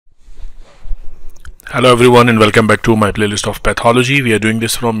Hello everyone and welcome back to my playlist of pathology. We are doing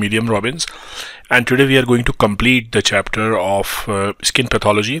this from Medium Robbins, and today we are going to complete the chapter of skin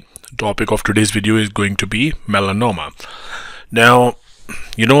pathology. The topic of today's video is going to be melanoma. Now,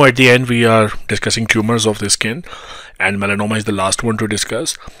 at the end we are discussing tumors of the skin, and melanoma is the last one to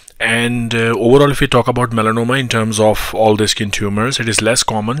discuss. And overall, if we talk about melanoma in terms of all the skin tumors, it is less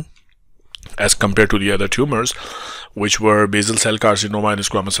common as compared to the other tumors, which were basal cell carcinoma and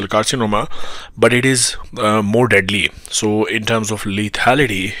squamous cell carcinoma, but it is more deadly. So in terms of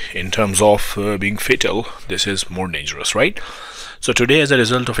lethality, in terms of being fatal, this is more dangerous, right? So today, as a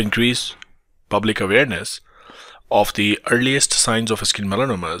result of increased public awareness of the earliest signs of skin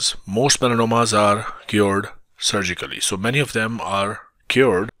melanomas, most melanomas are cured surgically. So many of them are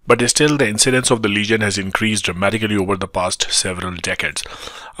cured, but still the incidence of the lesion has increased dramatically over the past several decades.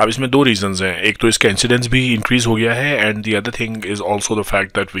 अब इसमें दो reasons हैं, एक तो इसका incidence भी increase हो गया है, and the other thing is also the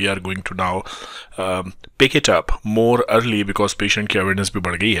fact that we are going to now pick it up more early because patient की अवेयरनेस भी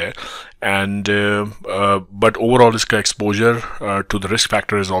बढ़ गई है, एंड बट ओवरऑल इसका exposure to the risk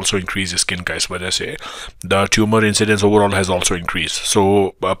factor is also increase skin का, इस वजह से the tumour incidence overall has also increase.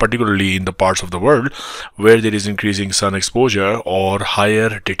 So particularly in the parts of the world where there is increasing sun exposure और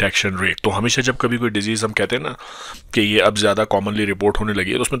higher detection rate. तो हमेशा जब कभी कोई डिजीज़ हम कहते हैं ना कि ये अब ज़्यादा कॉमनली रिपोर्ट होने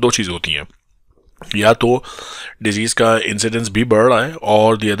लगी है, तो उसमें दो चीज़ होती हैं, या तो डिजीज़ का इंसिडेंस भी बढ़ रहा है,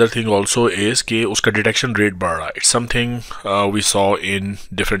 और the other thing also is कि उसका डिटेक्शन रेट बढ़ रहा है. It's something we saw in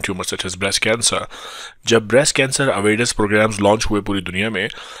different tumours such as breast cancer. जब breast cancer awareness programmes launch हुए पूरी दुनिया में,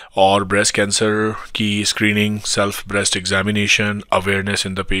 और ब्रेस्ट कैंसर की screening, self breast examination, awareness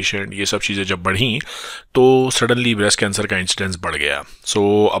in the patient, ये सब चीज़ें जब बढ़ी तो सडनली ब्रेस्ट कैंसर का इंसिडेंस बढ़ गया.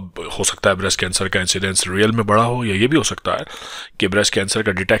 सो अब हो सकता है ब्रेस्ट कैंसर का इंसिडेंस रियल में बढ़ा हो, या ये भी हो सकता है कि ब्रेस्ट कैंसर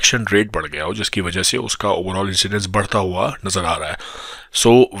का डिटेक्शन रेट बढ़ गया हो, जिसकी वजह से उसका ओवरऑल इंसिडेंस बढ़ता हुआ नज़र आ रहा है.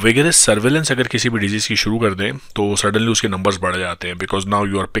 सो विगरस सर्वेलेंस अगर किसी भी डिजीज़ की शुरू कर दें तो सडनली उसके नंबर्स बढ़ जाते हैं, because now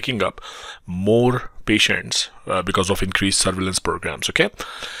you are picking up more patients because of increase surveillance programmes. Okay,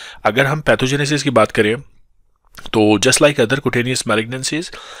 अगर हम पैथोजेनेसिस की बात करें तो just like other cutaneous malignancies,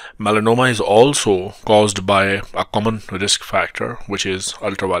 melanoma is also caused by a common risk factor, which is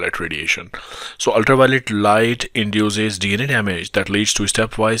ultraviolet radiation. So ultraviolet light induces DNA damage that leads to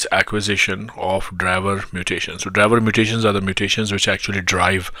stepwise acquisition of driver mutations. So driver mutations are the mutations which actually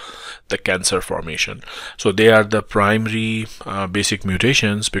drive the cancer formation. So they are the primary basic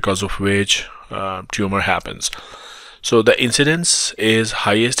mutations because of which tumor happens. So the incidence is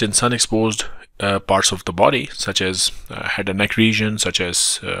highest in sun-exposed parts of the body, such as head and neck region, such as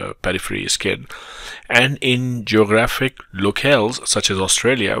periphery skin, and in geographic locales such as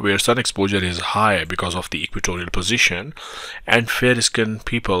Australia, where sun exposure is high because of the equatorial position, and fair skinned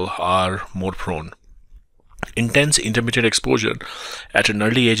people are more prone. Intense intermittent exposure at an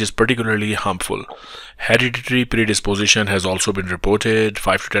early age is particularly harmful. Hereditary predisposition has also been reported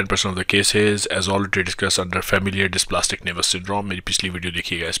 5 to 10% of the cases, as already discussed under familiar dysplastic nevus syndrome. मेरी पिछली video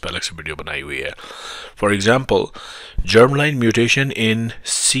देखिएगा, इस पे अलग से video बनाई हुई है. For example, germline mutation in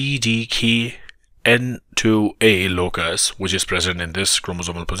CDKN2A locus, which is present in this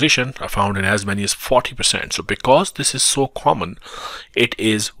chromosomal position, are found in as many as 40%. So because this is so common, it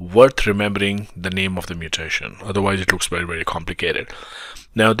is worth remembering the name of the mutation. Otherwise, it looks very, very complicated.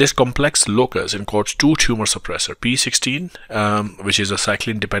 Now, this complex locus encodes two tumor suppressor, P16, which is a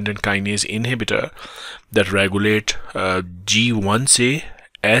cyclin-dependent kinase inhibitor that regulate G1 से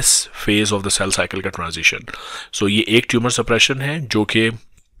S phase of the cell cycle का transition. So ये एक tumor suppression है जो कि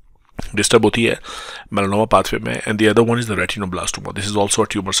disturb होती है melanoma pathway में, and the other one is the retinoblastoma. This is also a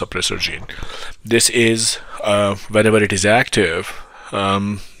tumor suppressor gene. This is whenever it is active,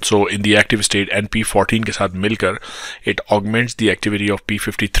 so in the active state NP14 के साथ मिलकर it augments the activity of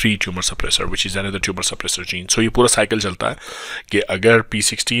P53 tumor suppressor, which is another tumor suppressor gene. So ये पूरा cycle चलता है कि अगर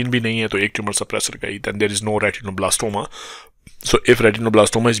P16 भी नहीं है तो एक tumor suppressor का ही, then there is no retinoblastoma. So if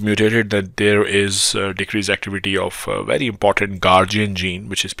retinoblastoma is mutated, then there is decreased activity of a very important guardian gene,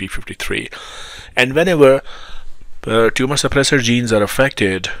 which is P53. And whenever tumor suppressor genes are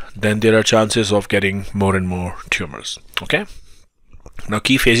affected, then there are chances of getting more and more tumors. Okay. Now,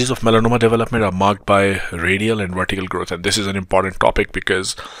 key phases of melanoma development are marked by radial and vertical growth, and this is an important topic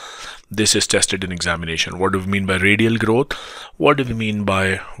because this is tested in examination. What do we mean by radial growth? What do we mean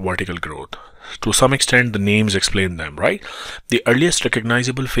by vertical growth? to some extent the names explain them, right? The earliest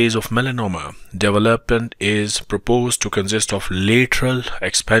recognizable phase of melanoma development is proposed to consist of lateral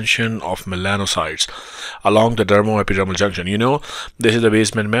expansion of melanocytes along the dermo-epidermal junction. You know, this is the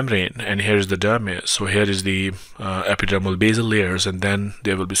basement membrane and here is the dermis. So here is the epidermal basal layers, and then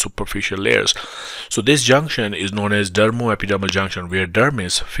there will be superficial layers. So this junction is known as dermo-epidermal junction, where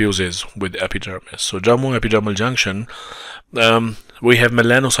dermis fuses with epidermis. So dermo-epidermal junction, we have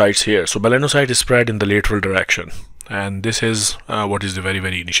melanocytes here. So melanocyte is spread in the lateral direction, and this is what is the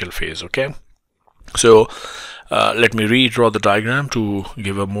very initial phase. Okay, so let me redraw the diagram to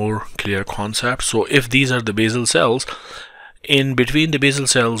give a more clear concept. So if these are the basal cells, in between the basal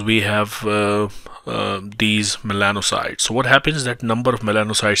cells we have these melanocytes. So what happens is that number of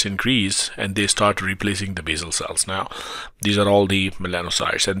melanocytes increase and they start replacing the basal cells. Now these are all the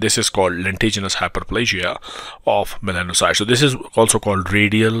melanocytes, and this is called lentiginous hyperplasia of melanocytes. So this is also called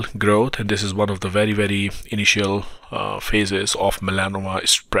radial growth, and this is one of the very initial phases of melanoma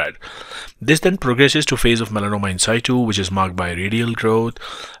spread. This then progresses to phase of melanoma in situ, which is marked by radial growth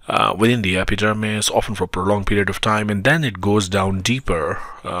within the epidermis, often for a prolonged period of time, and then it goes down deeper.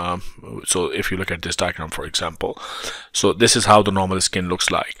 So if you look at this diagram, for example, so this is how the normal skin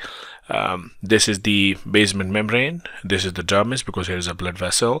looks like. This is the basement membrane, this is the dermis because here is a blood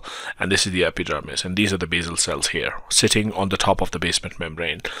vessel, and this is the epidermis, and these are the basal cells here sitting on the top of the basement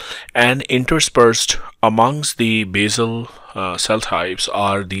membrane. And interspersed amongst the basal cell types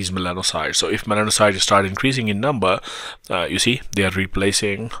are these melanocytes. So if melanocytes start increasing in number, you see they are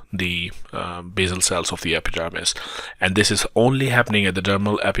replacing the basal cells of the epidermis, and this is only happening at the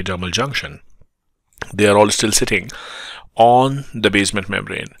dermal epidermal junction. They are all still sitting on the basement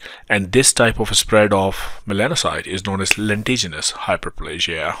membrane, and this type of spread of melanocyte is known as lentiginous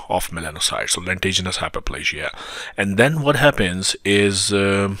hyperplasia of melanocytes. So lentiginous hyperplasia, and then what happens is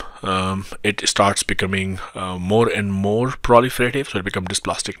it starts becoming more and more proliferative, so it becomes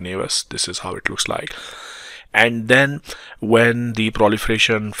dysplastic nevus. This is how it looks like. And then when the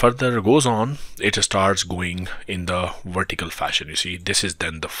proliferation further goes on, it starts going in the vertical fashion. You see, this is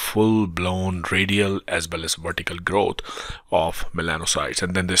then the full-blown radial as well as vertical growth of melanocytes,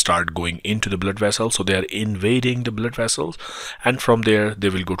 and then they start going into the blood vessels. So they are invading the blood vessels, and from there they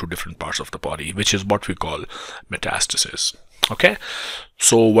will go to different parts of the body, which is what we call metastasis. Okay,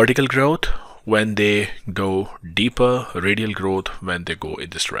 so vertical growth when they go deeper, radial growth when they go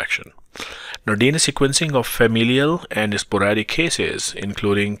in this direction. Now, DNA sequencing of familial and sporadic cases,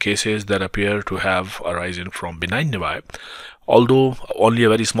 including cases that appear to have arisen from benign nevi, although only a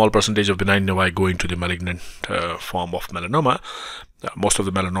very small percentage of benign nevi go into the malignant form of melanoma, most of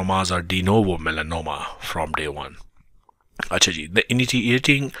the melanomas are de novo melanoma from day one. The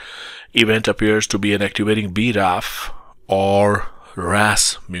initiating event appears to be an activating BRAF or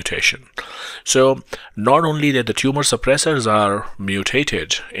RAS mutation. So not only that the tumor suppressors are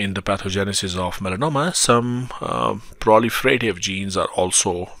mutated in the pathogenesis of melanoma, some proliferative genes are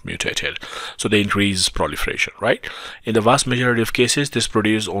also mutated, so they increase proliferation, right? In the vast majority of cases, this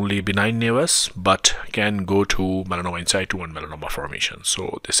produces only benign nevus, but can go to melanoma in situ and melanoma formation.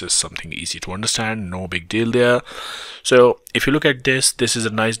 So this is something easy to understand, no big deal there. So if you look at this, this is a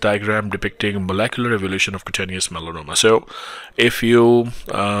nice diagram depicting molecular evolution of cutaneous melanoma. So if you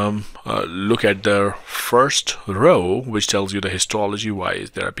look at the first row, which tells you the histology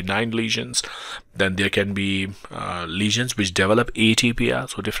wise, there are benign lesions, then there can be lesions which develop atypia.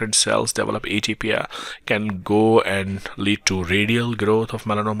 So different cells develop atypia, can go and lead to radial growth of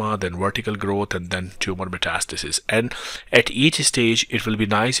melanoma, then vertical growth, and then tumor metastasis. And at each stage it will be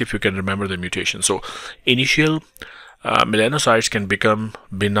nice if you can remember the mutation. So initial melanocytes can become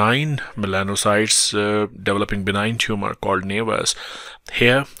benign melanocytes, developing benign tumor called nevus.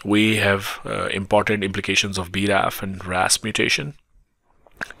 Here we have important implications of BRAF and RAS mutation,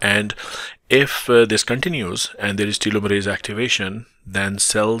 and if this continues and there is telomerase activation, then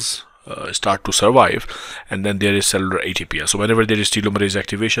cells start to survive, and then there is cellular atypia. So whenever there is telomerase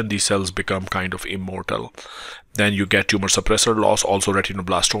activation, these cells become kind of immortal. Then you get tumor suppressor loss, also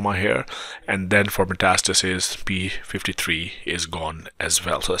retinoblastoma here, and then for metastasis, P53 is gone as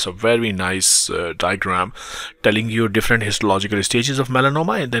well. So that's a very nice diagram telling you different histological stages of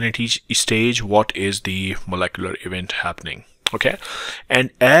melanoma, and then at each stage what is the molecular event happening. Okay, and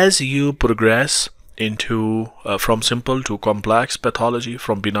as you progress into from simple to complex pathology,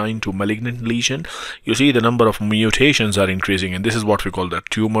 from benign to malignant lesion, you see the number of mutations are increasing, and this is what we call the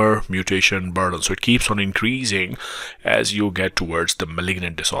tumor mutation burden. So it keeps on increasing as you get towards the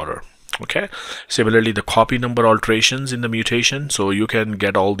malignant disorder. Okay, similarly the copy number alterations in the mutation, so you can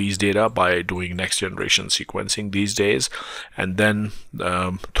get all these data by doing next generation sequencing these days. And then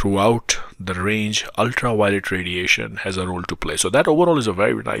throughout the range, ultraviolet radiation has a role to play. So that overall is a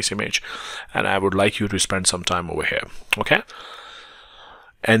very nice image, and I would like you to spend some time over here. Okay,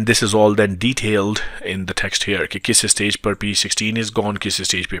 and this is all then detailed in the text here कि किस stage पर P16 is gone, किस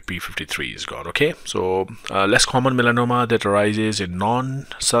stage पर P53 is gone. Okay, so less common melanoma that arises in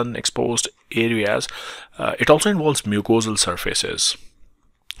non-sun exposed areas. It also involves mucosal surfaces,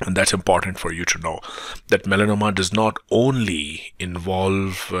 and that's important for you to know that melanoma does not only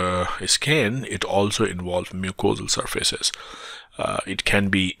involve skin, it also involves mucosal surfaces. It can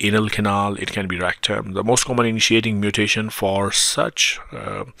be anal canal, it can be rectum. The most common initiating mutation for such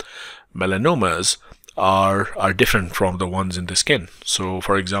melanomas are different from the ones in the skin. So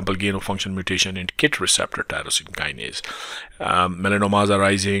for example, gain of function mutation in KIT receptor tyrosine kinase. Melanomas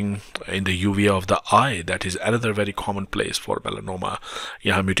arising in the uvea of the eye, that is another very common place for melanoma.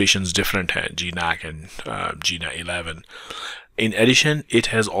 Yahan mutations different hai, GNAC and GNA11. In addition, it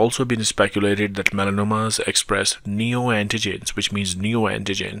has also been speculated that melanomas express neoantigens, which means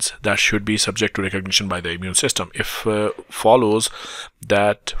neoantigens that should be subject to recognition by the immune system. If follows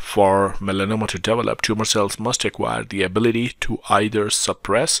that for melanoma to develop, tumor cells must acquire the ability to either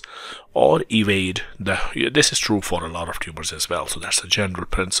suppress or evade this is true for a lot of tumors as well. So that's the general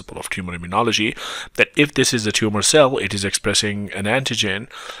principle of tumor immunology, that if this is a tumor cell, it is expressing an antigen.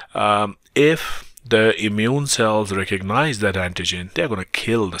 If the immune cells recognize that antigen, they're going to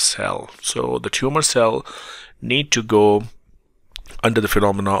kill the cell. So the tumor cell need to go under the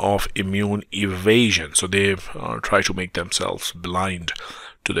phenomena of immune evasion. So they try to make themselves blind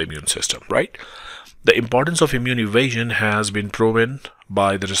to the immune system, right? The importance of immune evasion has been proven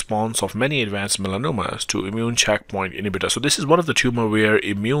by the response of many advanced melanomas to immune checkpoint inhibitors. So this is one of the tumor where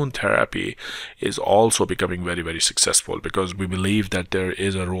immune therapy is also becoming very, very successful, because we believe that there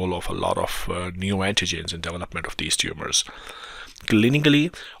is a role of a lot of neoantigens in development of these tumors.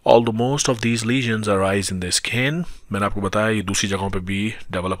 Clinically, although most of these lesions arise in the skin, मैंने आपको बताया ये दूसरी जगहों पे भी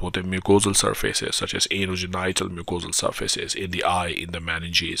develop होते हैं mucosal surfaces such as anogenital mucosal surfaces in the eye, in the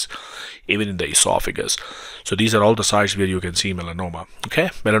meninges, even in the esophagus. So these are all the sites where you can see melanoma. Okay,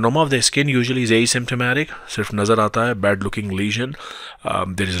 melanoma of the skin usually is asymptomatic, सिर्फ नजर आता है, bad looking lesion.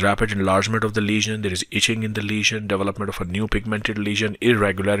 There is rapid enlargement of the lesion, there is itching in the lesion, development of a new pigmented lesion,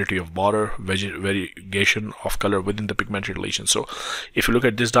 irregularity of border, variegation of color within the pigmented lesion. So if you look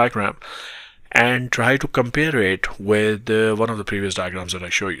at this diagram and try to compare it with one of the previous diagrams that I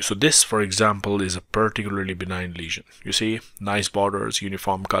show you. So this, for example, is a particularly benign lesion. You see, nice borders,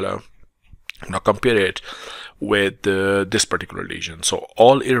 uniform color. Now compare it with this particular lesion. So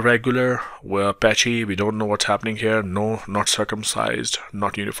all irregular, we're patchy, we don't know what's happening here, no, not circumcised,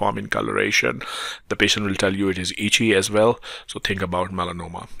 not uniform in coloration. The patient will tell you it is itchy as well. So think about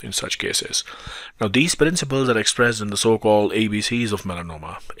melanoma in such cases. Now these principles are expressed in the so-called ABCs of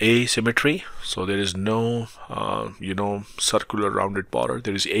melanoma. Asymmetry, so there is no circular rounded border,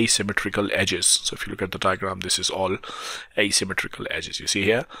 there is asymmetrical edges. So if you look at the diagram, this is all asymmetrical edges, you see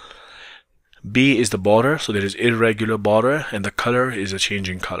here. B is the border, so there is irregular border, and the color is a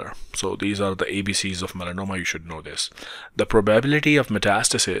changing color. So these are the ABCs of melanoma, you should know this. The probability of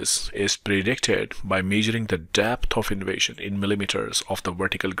metastasis is predicted by measuring the depth of invasion in millimeters of the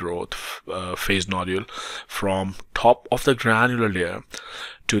vertical growth phase nodule from top of the granular layer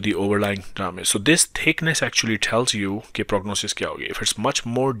to the overlying damage. So this thickness actually tells you कि prognosis क्या होगी. If it's much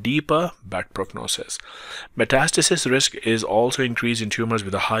more deeper, bad prognosis. Metastasis risk is also increased in tumors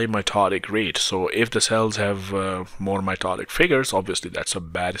with a high mitotic rate. So if the cells have more mitotic figures, obviously that's a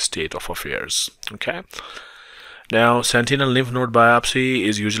bad state of affairs. Okay. Now, sentinel lymph node biopsy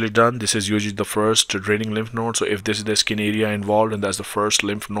is usually done. This is usually the first draining lymph node. So if this is the skin area involved and that's the first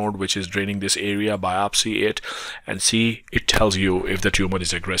lymph node which is draining this area, biopsy it and see, it tells you if the tumor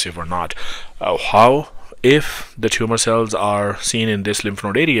is aggressive or not. How? If the tumor cells are seen in this lymph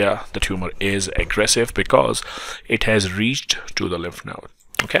node area, the tumor is aggressive because it has reached to the lymph node.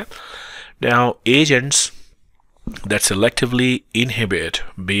 Okay. Now, agents that selectively inhibit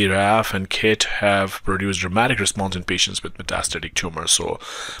BRAF and KIT have produced dramatic response in patients with metastatic tumors. So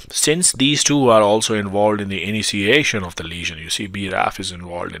since these two are also involved in the initiation of the lesion, you see BRAF is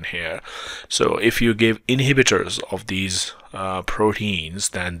involved in here. So if you give inhibitors of these proteins,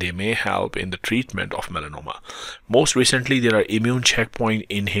 then they may help in the treatment of melanoma. Most recently, there are immune checkpoint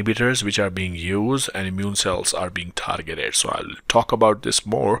inhibitors which are being used and immune cells are being targeted. So I'll talk about this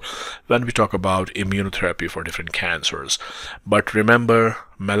more when we talk about immunotherapy for different cancers. But remember,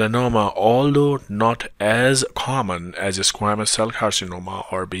 melanoma, although not as common as a squamous cell carcinoma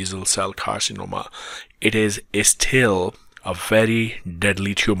or basal cell carcinoma, it is still a very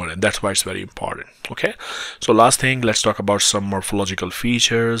deadly tumor, and that's why it's very important. Okay, so last thing, let's talk about some morphological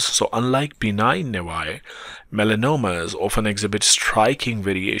features. So unlike benign nevi, melanomas often exhibit striking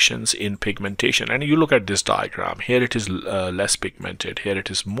variations in pigmentation, and you look at this diagram here, it is less pigmented, here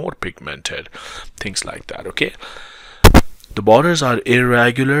it is more pigmented, things like that. Okay, the borders are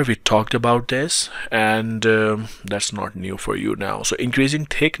irregular, we talked about this, and that's not new for you now. So increasing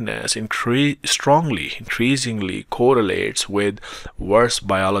thickness increasingly correlates with worse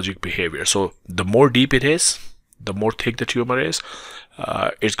biologic behavior. So the more deep it is, the more thick the tumor is,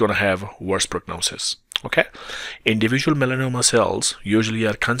 it's going to have worse prognosis. Okay, individual melanoma cells usually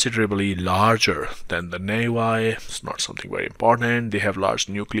are considerably larger than the nevi. It's not something very important. They have large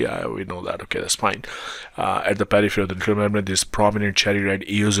nuclei, we know that. Okay, that's fine. At the periphery of the nuclear membrane, this prominent cherry red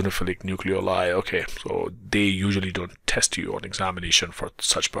eosinophilic nucleoli. Okay, so they usually don't test you on examination for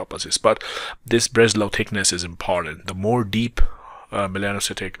such purposes, but this Breslow thickness is important. The more deep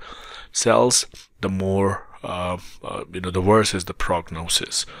melanocytic cells, the more the worse is the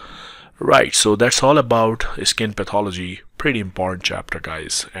prognosis. Right, so that's all about skin pathology. Pretty important chapter,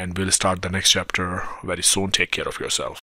 guys, and we'll start the next chapter very soon. Take care of yourself.